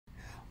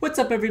What's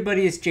up,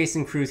 everybody? It's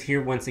Jason Cruz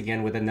here once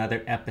again with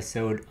another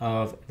episode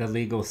of The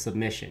Legal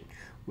Submission.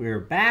 We're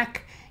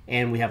back,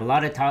 and we have a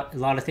lot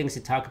of things to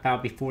talk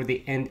about before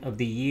the end of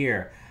the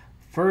year.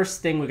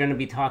 First thing we're going to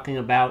be talking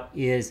about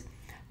is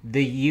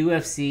the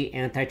UFC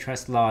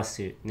antitrust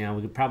lawsuit. Now,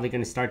 we're probably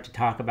going to start to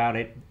talk about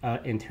it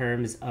in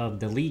terms of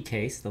the Lee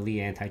case, the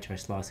Lee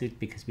antitrust lawsuit,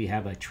 because we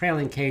have a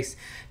trailing case,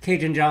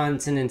 Cajun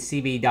Johnson and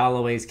C.B.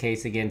 Dalloway's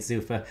case against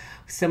Zuffa.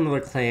 Similar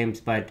claims,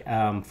 but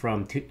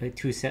from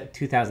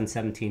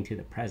 2017 to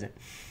the present.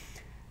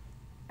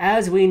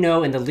 As we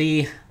know, in the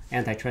Lee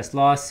antitrust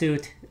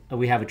lawsuit,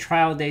 we have a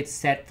trial date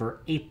set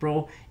for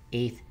April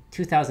 8th,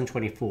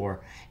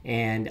 2024,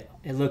 and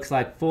it looks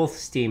like full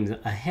steam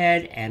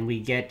ahead, and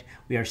we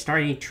are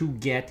starting to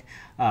get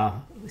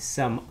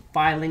some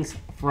filings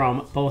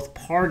from both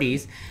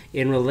parties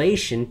in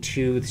relation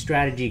to the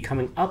strategy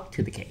coming up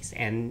to the case.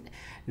 And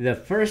the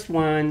first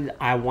one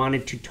I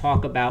wanted to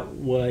talk about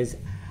was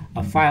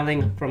a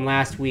filing from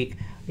last week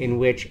in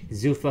which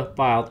Zuffa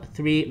filed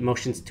 3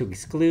 motions to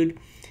exclude.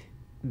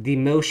 The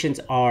motions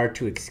are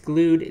to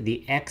exclude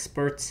the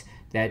experts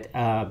that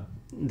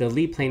the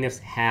Lee plaintiffs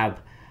have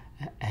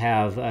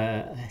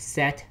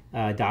set,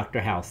 Dr.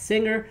 Hal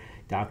Singer,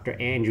 Dr.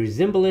 Andrew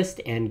Zimbalist,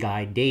 and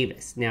Guy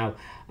Davis. Now,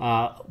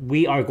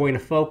 we are going to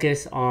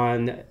focus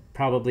on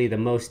probably the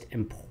most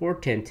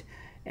important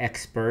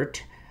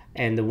expert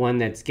and the one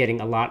that's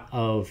getting a lot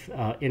of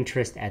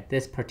interest at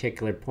this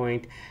particular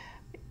point,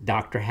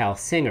 Dr. Hal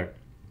Singer.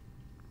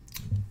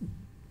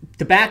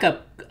 To back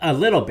up a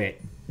little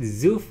bit,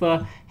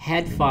 Zuffa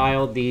had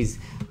filed these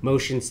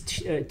motions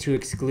to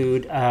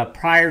exclude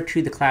prior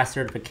to the class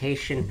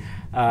certification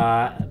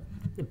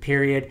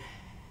period.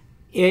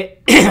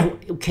 It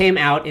came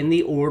out in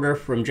the order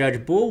from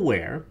Judge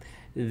Boulware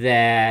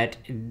that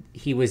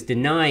he was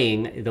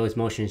denying those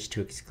motions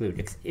to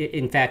exclude.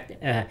 In fact,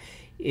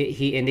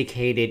 he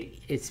indicated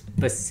it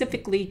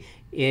specifically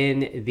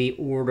in the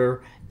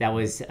order that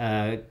was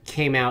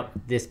came out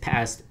this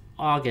past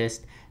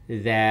August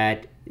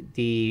that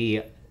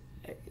the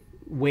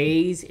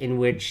ways in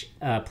which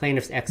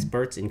plaintiffs'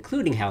 experts,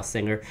 including Hal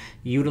Singer,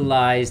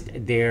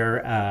 utilized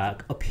their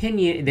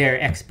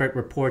their expert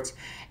reports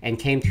and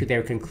came to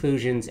their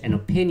conclusions and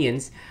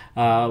opinions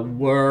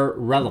were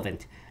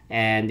relevant.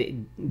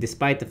 And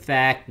despite the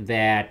fact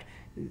that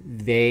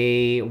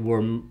they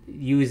were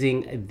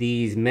using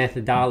these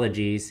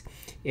methodologies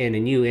in a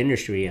new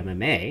industry,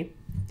 MMA,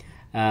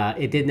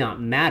 it did not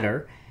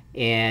matter,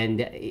 and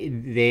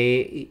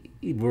they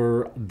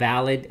were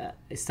valid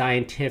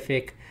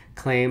scientific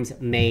claims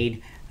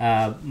made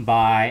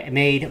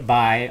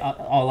by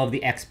all of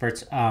the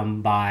experts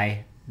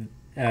by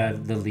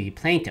the Lee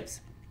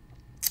plaintiffs.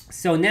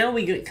 So now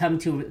we come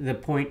to the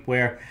point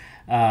where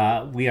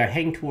we are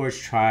heading towards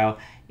trial,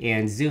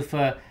 and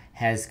Zuffa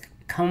has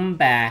come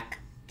back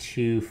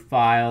to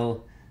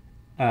file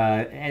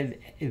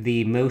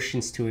the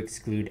motions to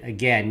exclude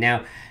again.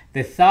 Now,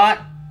 the thought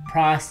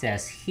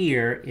process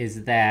here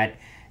is that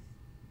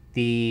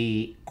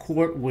the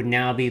court would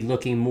now be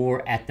looking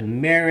more at the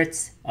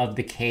merits of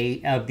the case,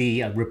 of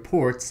the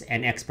reports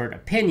and expert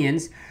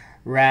opinions,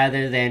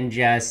 rather than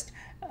just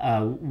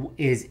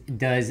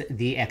does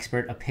the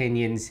expert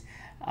opinions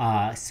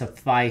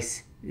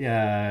suffice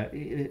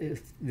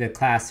the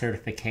class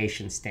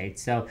certification state.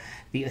 So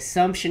the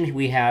assumption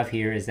we have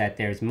here is that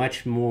there's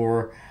much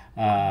more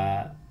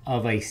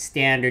of a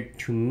standard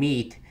to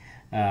meet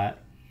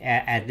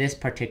at this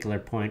particular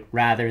point,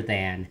 rather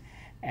than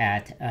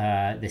at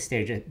the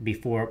stage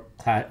before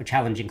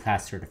challenging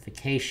class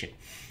certification.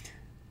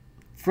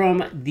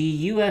 From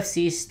the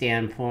UFC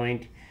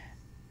standpoint,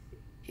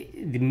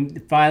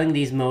 filing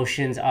these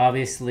motions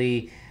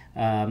obviously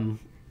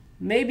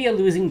may be a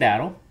losing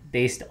battle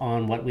based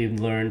on what we've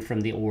learned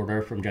from the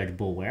order from Judge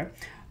Boulware,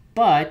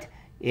 but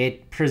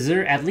it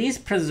at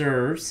least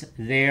preserves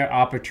their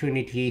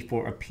opportunity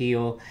for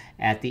appeal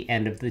at the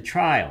end of the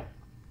trial,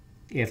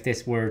 if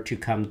this were to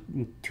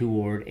come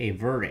toward a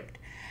verdict.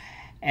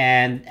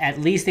 And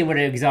at least they would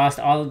exhaust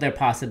all of their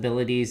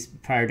possibilities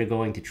prior to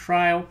going to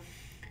trial.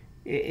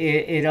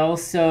 It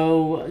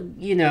also,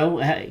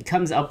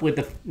 comes up with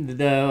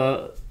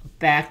the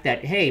fact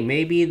that, hey,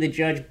 maybe the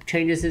judge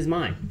changes his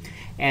mind.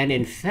 And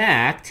in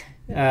fact,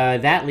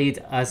 that leads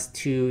us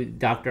to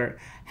Dr.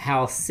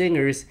 Hal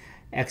Singer's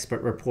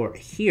expert report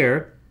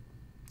here,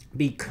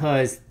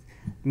 because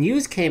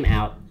news came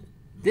out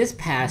this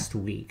past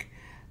week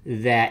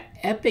that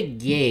Epic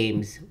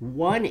Games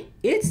won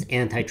its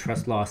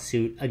antitrust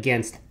lawsuit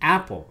against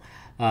Apple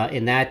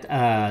in that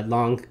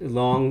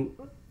long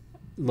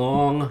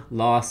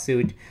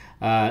lawsuit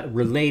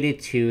related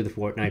to the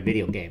Fortnite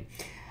video game.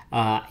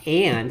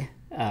 And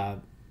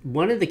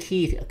one of the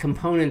key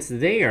components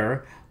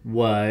there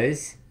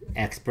was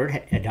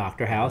expert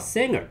Dr. Hal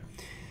Singer.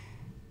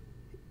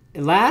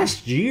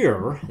 Last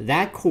year,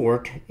 that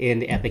court in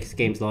the Epic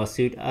Games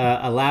lawsuit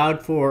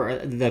allowed for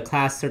the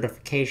class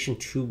certification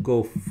to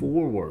go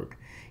forward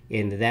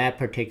in that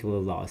particular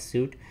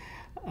lawsuit,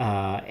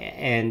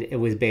 and it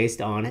was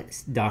based on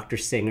Dr.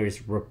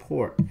 Singer's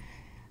report.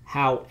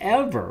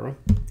 However,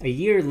 a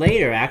year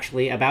later,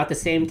 actually, about the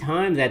same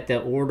time that the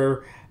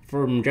order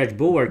from Judge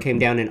Boulware came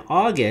down in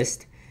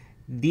August,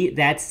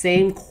 that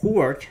same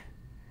court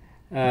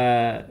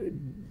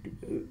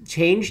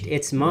changed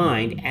its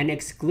mind and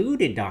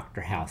excluded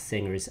Dr.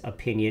 Halsinger's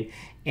opinion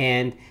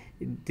and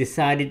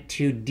decided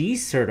to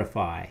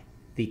decertify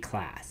the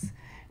class,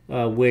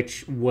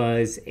 which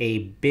was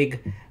a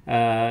big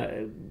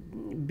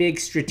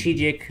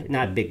strategic,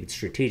 not big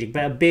strategic,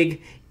 but a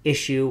big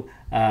issue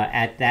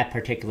at that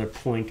particular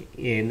point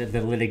in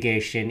the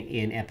litigation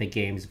in Epic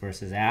Games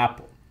versus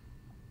Apple.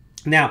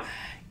 Now,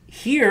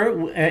 here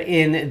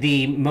in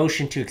the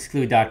motion to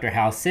exclude Dr.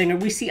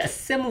 Halsinger, we see a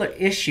similar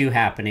issue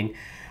happening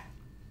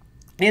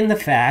in the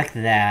fact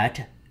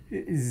that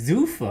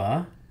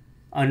Zuffa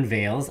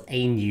unveils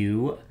a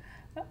new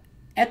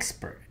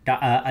expert,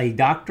 a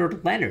Dr.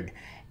 Leonard,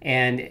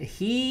 and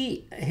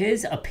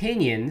his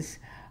opinions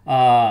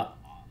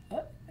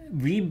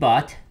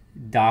rebut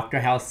Dr.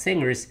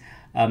 Halsinger's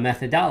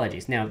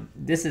methodologies. Now,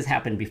 this has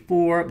happened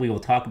before. We will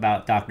talk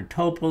about Dr.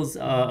 Topol's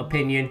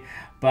opinion,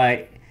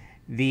 but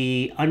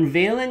the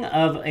unveiling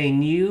of a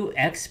new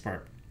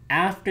expert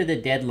after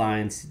the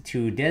deadlines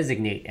to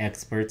designate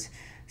experts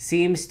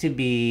seems to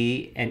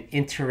be an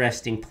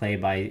interesting play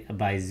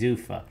by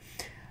Zuffa,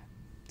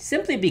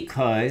 simply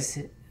because,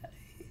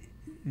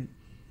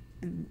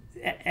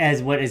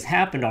 as what has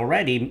happened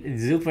already,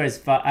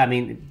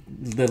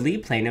 the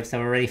lead plaintiffs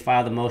have already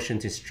filed a motion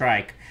to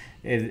strike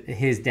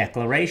his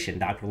declaration,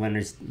 Dr.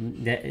 Leonard's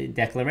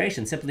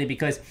declaration, simply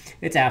because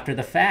it's after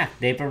the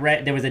fact.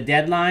 There was a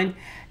deadline,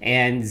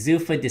 and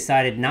Zuffa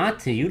decided not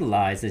to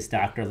utilize this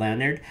Dr.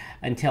 Leonard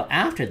until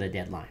after the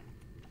deadline.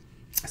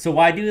 So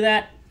why do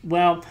that?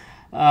 Well,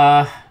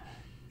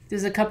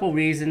 there's a couple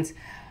reasons.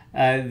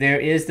 There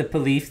is the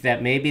belief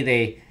that maybe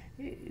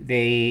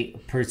they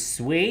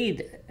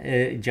persuade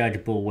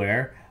Judge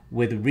Boulware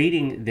with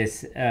reading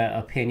this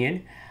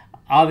opinion.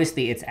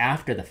 Obviously, it's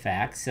after the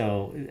fact,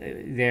 so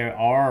there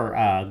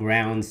are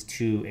grounds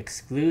to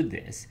exclude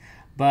this.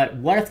 But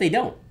what if they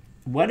don't?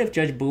 What if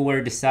Judge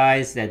Boulware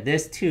decides that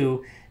this,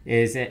 too,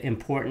 is an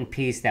important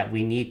piece that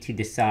we need to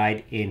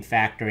decide in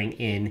factoring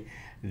in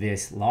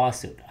this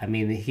lawsuit? I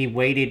mean, he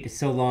waited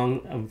so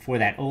long for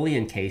that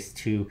Olean case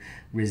to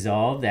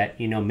resolve that,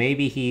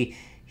 maybe he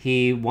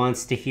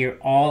wants to hear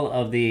all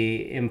of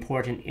the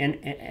important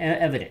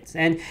evidence.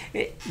 And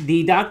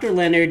the Dr.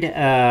 Leonard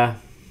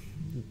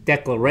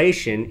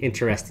declaration,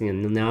 interesting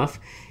enough,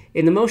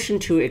 in the motion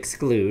to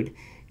exclude,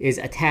 is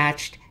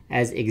attached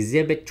as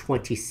Exhibit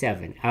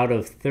 27 out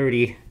of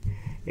 30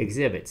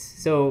 exhibits.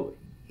 So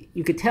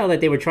you could tell that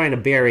they were trying to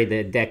bury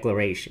the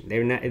declaration.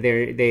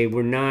 They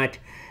were not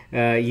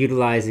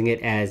utilizing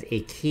it as a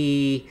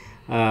key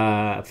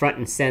front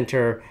and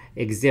center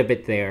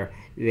exhibit there.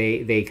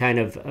 They kind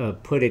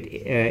of put it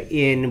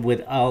in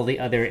with all the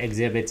other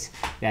exhibits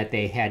that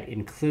they had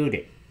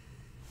included.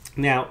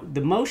 Now,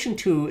 the motion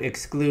to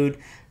exclude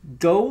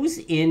goes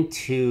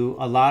into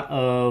a lot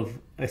of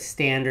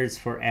standards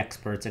for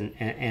experts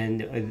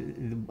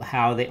and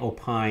how they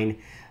opine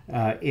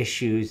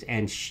issues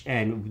and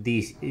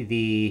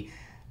the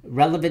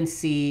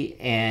relevancy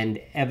and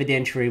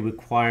evidentiary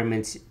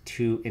requirements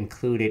to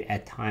include it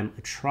at time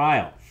of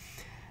trial.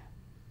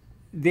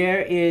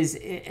 There is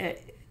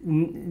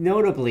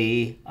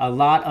notably a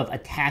lot of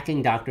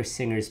attacking Dr.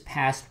 Singer's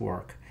past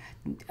work.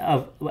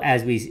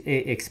 As we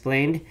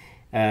explained,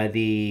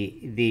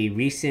 the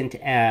recent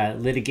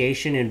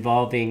litigation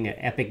involving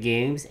Epic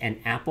Games and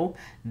Apple,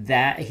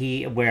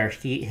 where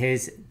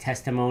his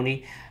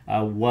testimony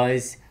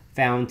was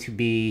found to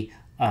be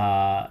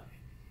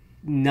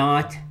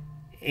not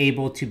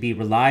able to be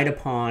relied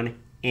upon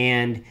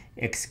and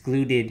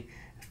excluded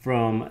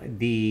from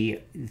the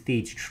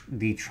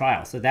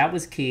trial. So that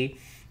was key.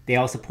 They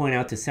also point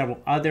out to several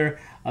other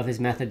of his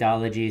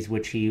methodologies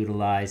which he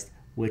utilized,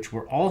 which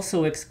were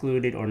also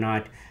excluded or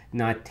not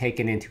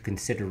taken into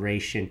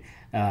consideration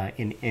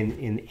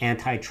in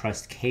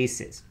antitrust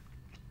cases.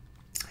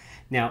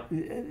 Now,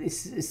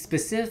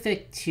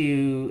 specific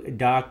to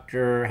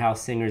Dr.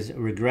 Halsinger's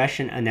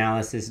regression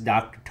analysis,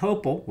 Dr.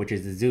 Topol, which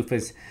is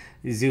Zuffa's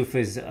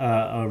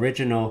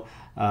original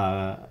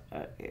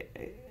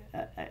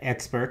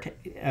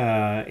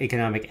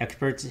economic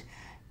experts,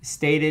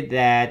 stated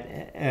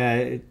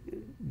that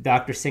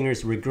Dr.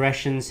 Singer's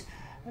regressions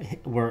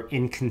were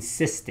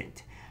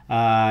inconsistent.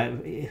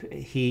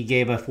 He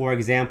gave for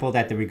example,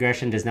 that the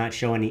regression does not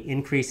show any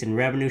increase in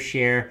revenue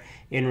share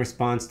in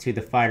response to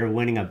the fighter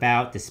winning a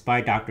bout,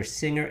 despite Dr.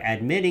 Singer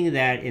admitting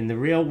that in the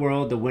real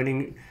world, the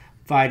winning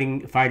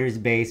fighter's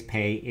base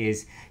pay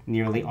is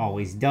nearly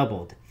always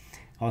doubled.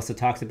 Also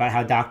talks about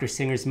how Dr.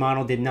 Singer's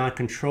model did not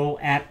control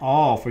at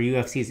all for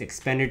UFC's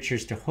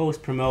expenditures to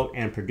host, promote,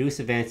 and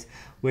produce events,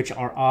 which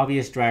are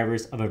obvious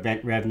drivers of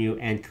event revenue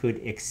and could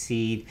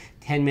exceed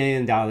 $10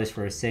 million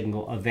for a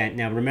single event.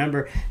 Now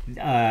remember,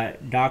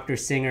 Dr.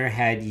 Singer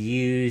had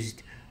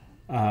used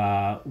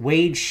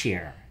wage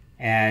share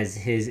as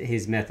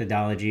his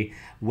methodology,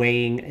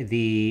 weighing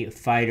the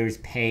fighter's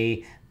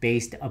pay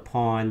based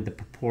upon the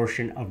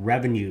proportion of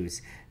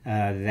revenues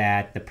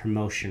that the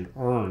promotion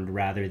earned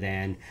rather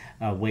than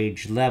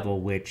wage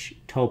level, which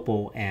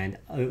Topol and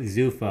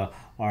Zuffa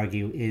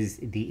argue is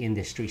the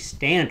industry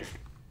standard.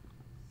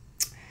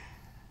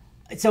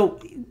 So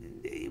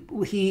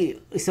he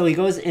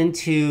goes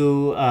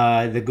into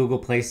the Google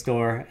Play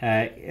Store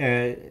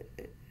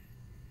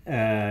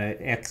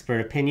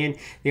expert opinion.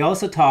 They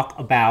also talk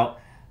about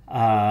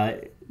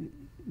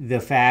the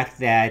fact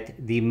that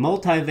the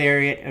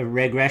multivariate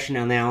regression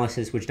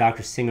analysis, which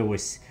Dr. Singer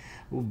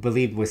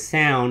believed was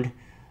sound,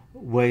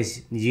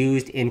 was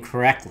used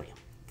incorrectly.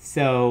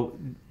 So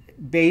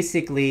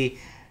basically,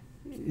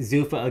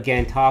 Zuffa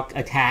again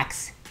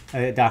attacks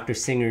Dr.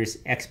 Singer's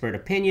expert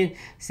opinion,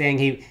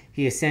 saying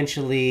he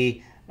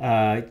essentially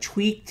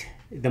tweaked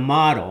the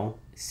model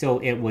so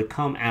it would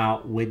come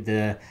out with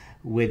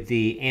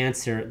the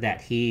answer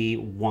that he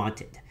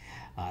wanted.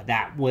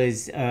 That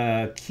was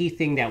a key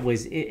thing that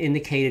was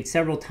indicated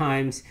several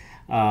times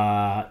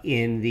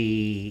in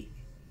the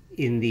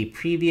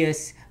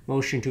previous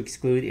motion to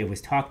exclude. It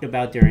was talked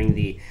about during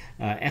the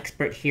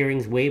expert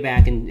hearings way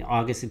back in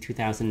August of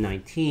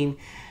 2019.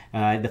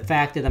 The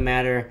fact of the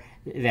matter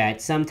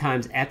that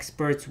sometimes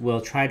experts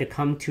will try to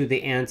come to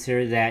the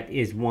answer that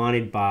is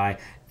wanted by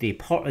the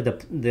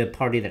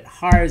party that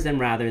hires them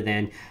rather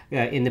than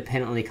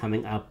independently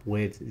coming up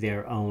with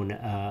their own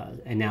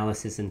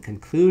analysis and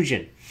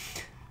conclusion.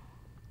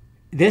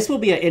 This will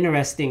be an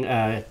interesting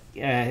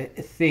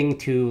thing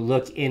to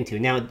look into.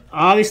 Now,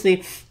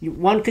 obviously,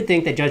 one could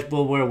think that Judge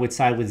Bulwer would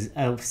side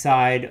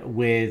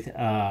with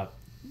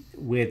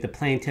the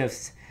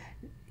plaintiffs.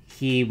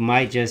 He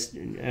might just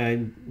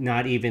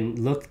not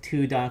even look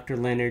to Dr.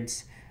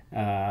 Leonard's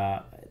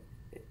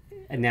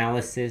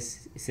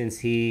analysis, since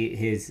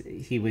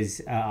he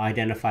was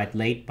identified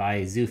late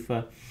by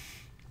Zuffa.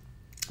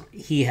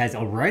 He has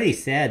already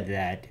said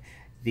that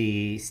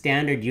the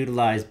standard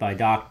utilized by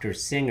Dr.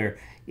 Singer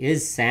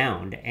is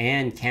sound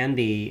and can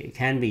be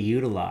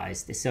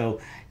utilized. So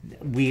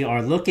we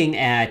are looking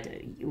at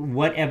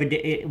what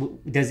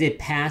does it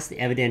pass the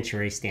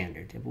evidentiary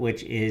standard,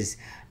 which is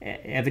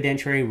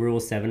evidentiary rule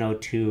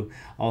 702,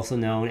 also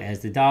known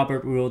as the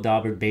Daubert rule.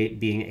 Daubert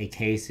being a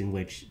case in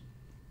which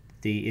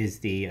the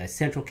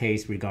central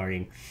case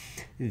regarding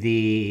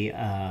the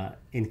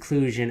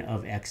inclusion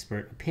of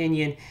expert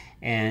opinion.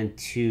 And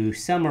to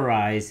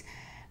summarize,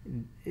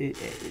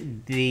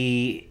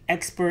 the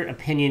expert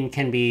opinion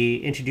can be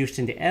introduced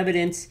into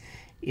evidence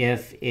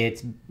if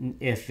it's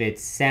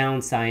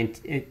sounds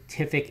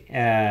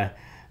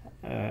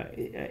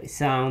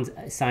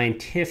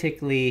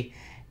scientifically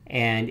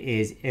and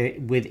is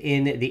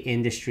within the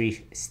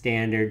industry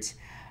standards,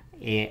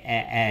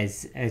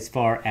 as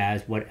far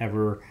as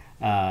whatever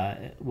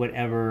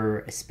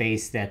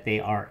space that they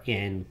are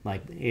in,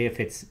 like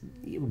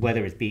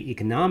whether it be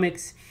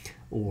economics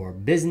or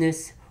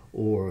business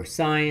or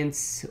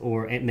science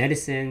or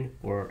medicine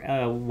or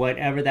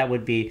whatever that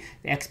would be.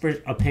 The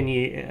expert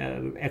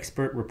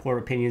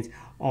report opinions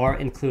are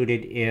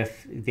included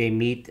if they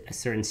meet a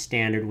certain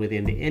standard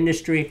within the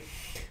industry.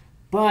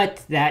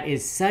 But that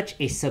is such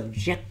a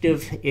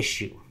subjective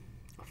issue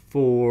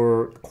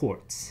for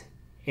courts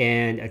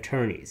and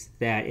attorneys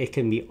that it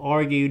can be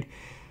argued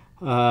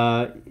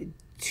on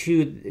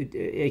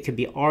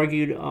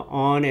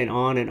and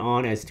on and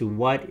on as to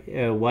what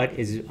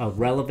is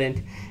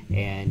relevant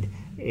and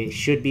it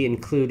should be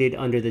included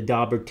under the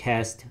Daubert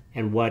test,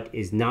 and what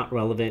is not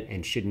relevant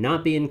and should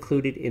not be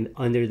included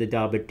under the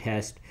Daubert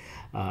test.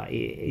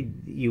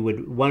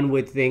 One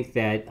would think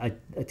that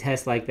a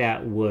test like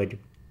that would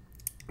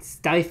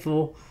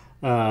stifle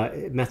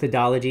new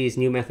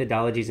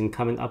methodologies, and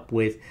coming up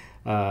with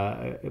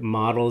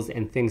models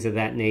and things of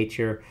that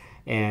nature,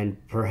 and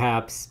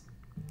perhaps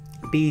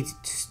be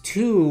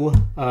too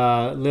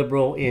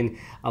liberal in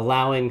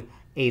allowing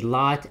a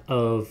lot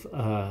of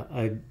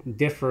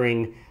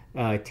differing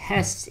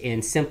tests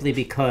in, simply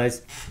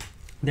because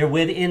they're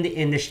within the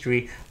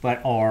industry but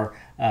are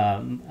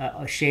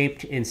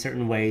shaped in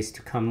certain ways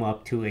to come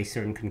up to a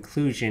certain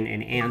conclusion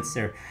and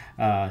answer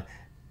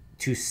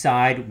to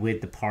side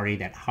with the party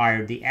that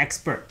hired the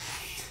expert.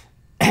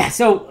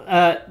 So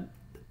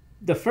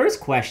the first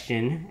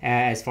question,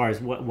 as far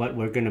as what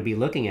we're going to be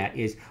looking at,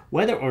 is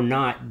whether or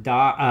not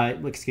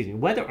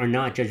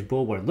Judge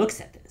Bulwer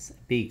looks at this,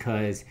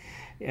 because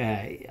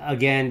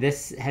again,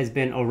 this has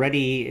been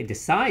already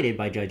decided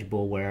by Judge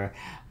Bulwer.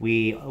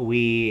 We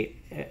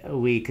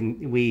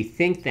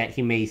think that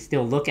he may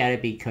still look at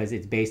it because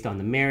it's based on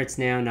the merits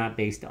now, not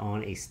based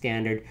on a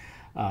standard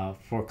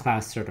for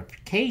class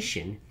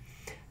certification.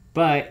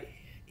 But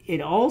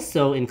it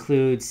also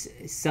includes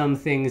some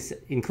things,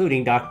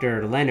 including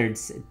Dr.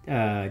 Leonard's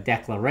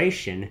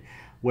declaration,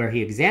 where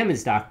he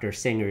examines Dr.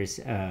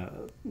 Singer's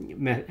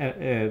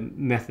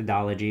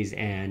methodologies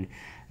and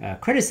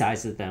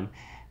criticizes them.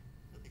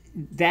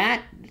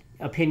 That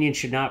opinion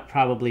should not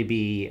probably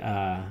be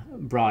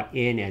brought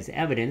in as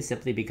evidence,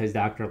 simply because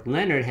Dr.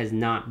 Leonard has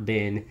not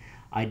been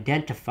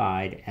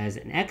identified as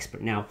an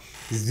expert. Now,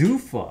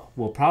 Zuffa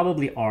will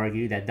probably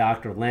argue that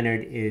Dr.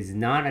 Leonard is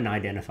not an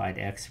identified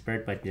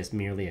expert, but just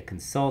merely a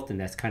consultant.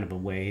 That's kind of a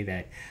way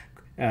that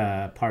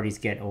parties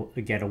get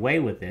away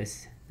with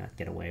this, not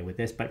get away with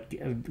this, but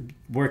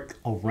work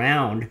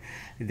around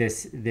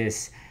this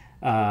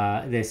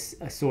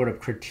sort of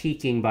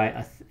critiquing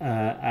by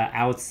a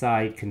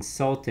outside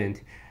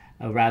consultant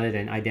rather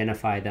than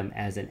identify them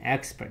as an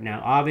expert.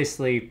 Now,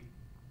 obviously,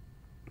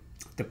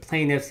 the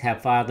plaintiffs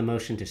have filed a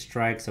motion to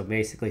strike, so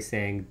basically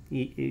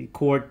saying,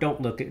 court,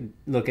 don't look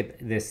at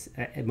this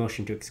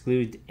motion to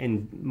exclude,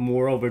 and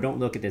moreover, don't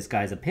look at this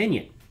guy's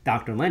opinion,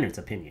 Dr. Leonard's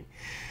opinion.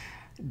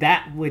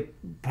 That would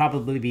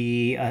probably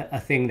be a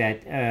thing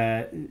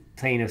that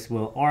plaintiffs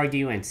will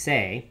argue and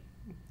say,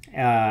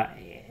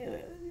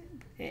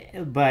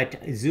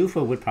 but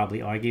Zuffa would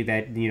probably argue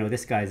that,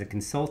 this guy's a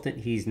consultant,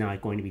 he's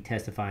not going to be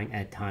testifying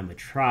at time of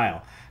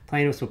trial.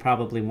 Plaintiffs will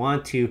probably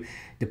want to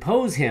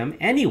depose him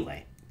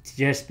anyway,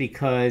 just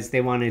because they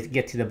want to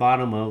get to the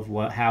bottom of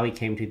how he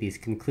came to these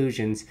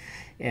conclusions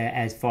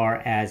as far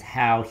as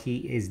how he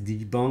is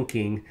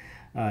debunking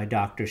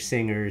Dr.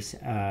 Singer's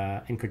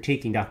and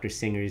critiquing Dr.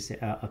 Singer's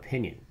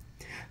opinion.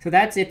 So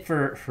that's it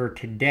for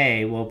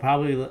today. We'll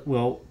probably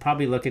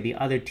look at the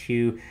other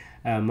two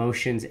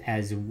motions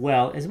as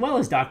well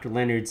as Dr.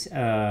 Leonard's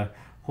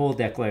whole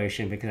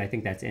declaration, because I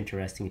think that's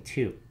interesting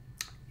too.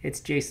 It's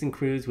Jason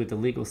Cruz with the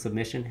Legal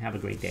Submission. Have a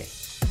great day.